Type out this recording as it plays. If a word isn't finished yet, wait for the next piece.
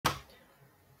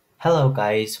Hello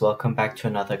guys, welcome back to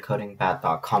another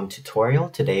codingbat.com tutorial.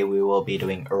 Today we will be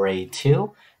doing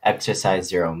Array-2,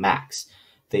 exercise zeroMax.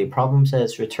 The problem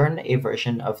says return a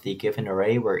version of the given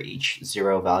array where each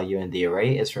zero value in the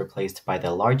array is replaced by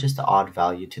the largest odd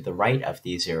value to the right of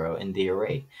the zero in the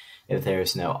array. If there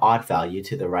is no odd value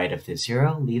to the right of the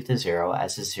zero, leave the zero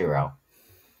as a zero.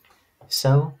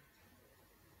 So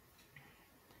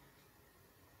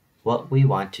what we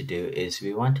want to do is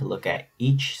we want to look at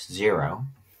each zero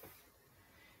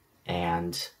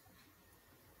and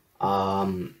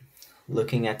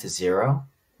looking at the zero,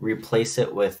 replace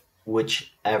it with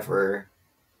whichever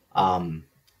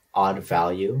odd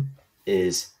value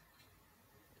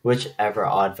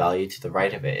to the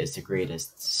right of it is the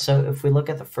greatest. So if we look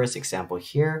at the first example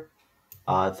here,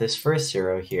 this first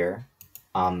zero here,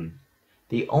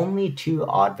 the only two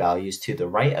odd values to the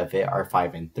right of it are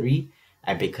 5 and 3,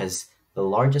 and because the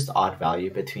largest odd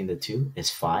value between the two is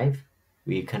 5,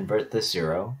 we convert the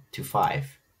 0 to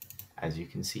 5, as you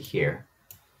can see here.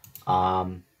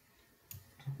 Whereas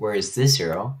this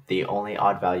 0, the only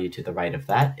odd value to the right of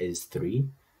that is 3,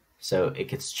 so it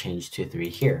gets changed to 3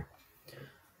 here.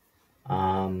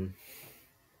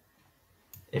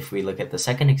 If we look at the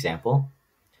second example,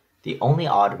 the only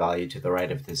odd value to the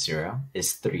right of the 0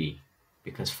 is 3,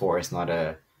 because 4 is not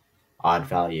a odd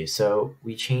value. So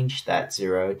we change that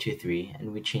 0 to 3,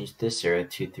 and we change this 0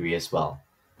 to 3 as well.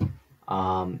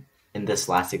 In this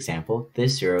last example,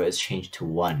 this 0 is changed to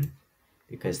 1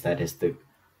 because that is the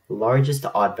largest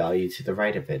odd value to the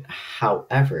right of it.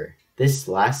 However, this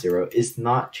last 0 is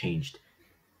not changed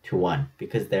to 1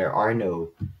 because there are no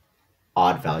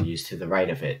odd values to the right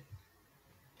of it.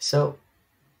 So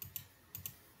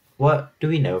what do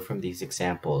we know from these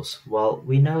examples? Well,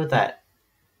 we know that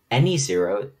any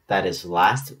 0 that is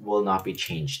last will not be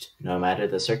changed, no matter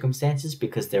the circumstances,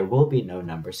 because there will be no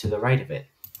numbers to the right of it.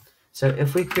 So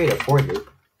if we create a for loop,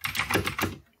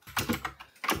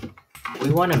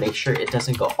 we want to make sure it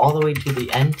doesn't go all the way to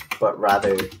the end, but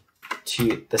rather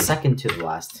to the second to the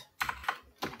last.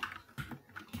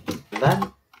 And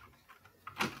then,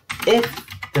 if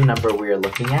the number we are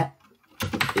looking at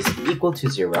is equal to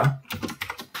 0,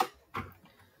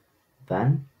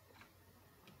 then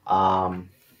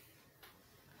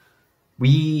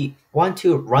we want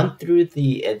to run through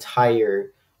the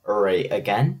entire array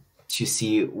again to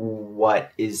see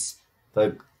what is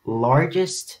the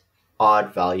largest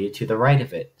odd value to the right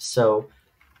of it. So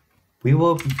we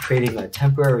will be creating a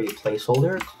temporary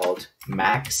placeholder called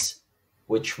max,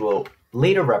 which will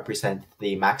later represent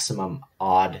the maximum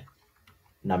odd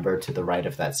number to the right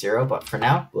of that 0, but for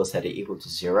now we'll set it equal to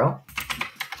 0.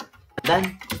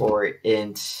 Then for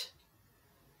int,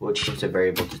 we'll change the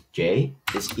variable to j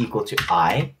is equal to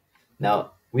I.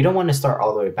 Now we don't want to start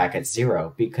all the way back at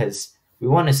 0 because we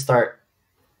want to start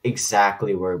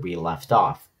exactly where we left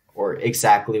off, or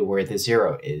exactly where the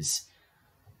 0 is.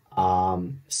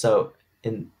 So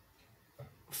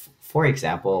for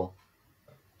example,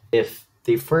 if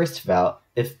the first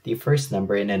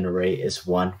number in an array is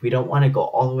 1, we don't want to go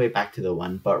all the way back to the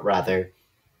 1, but rather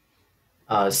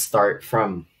start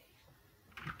from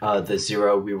the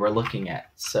 0 we were looking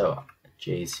at. So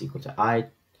j is equal to I,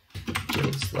 j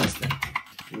is less than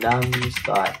nums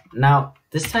dot. Now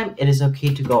this time it is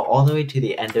okay to go all the way to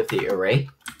the end of the array,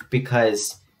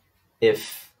 because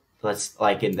if,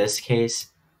 like in this case,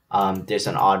 there's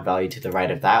an odd value to the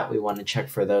right of that, we want to check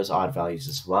for those odd values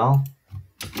as well.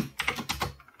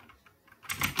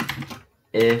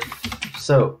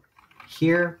 So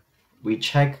here we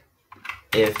check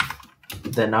if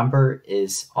the number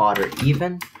is odd or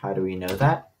even. How do we know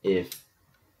that? If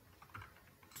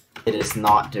it is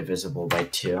not divisible by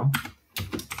 2,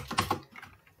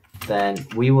 then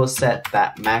we will set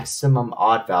that maximum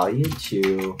odd value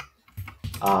to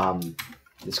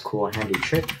this cool handy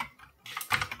trick.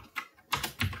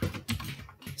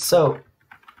 So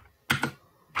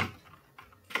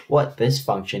what this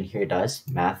function here does,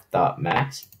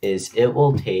 math.max, is it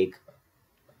will take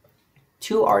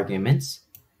two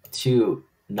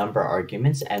number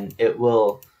arguments, and it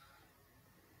will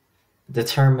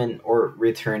determine or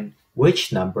return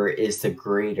which number is the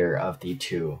greater of the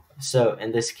two. So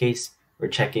in this case, we're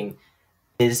checking,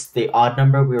 is the odd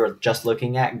number we were just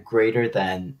looking at greater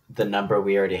than the number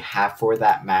we already have for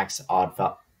that max odd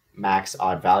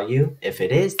value? If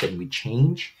it is, then we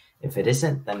change. If it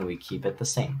isn't, then we keep it the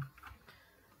same.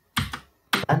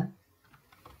 Then,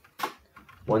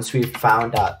 once we've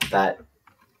found out that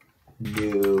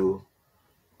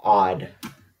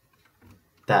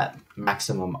that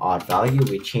maximum odd value,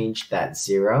 we change that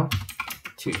 0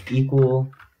 to equal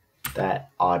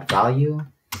that odd value.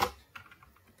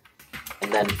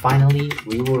 And then finally,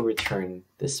 we will return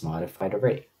this modified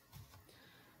array.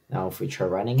 Now if we try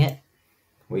running it,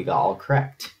 we got all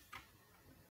correct.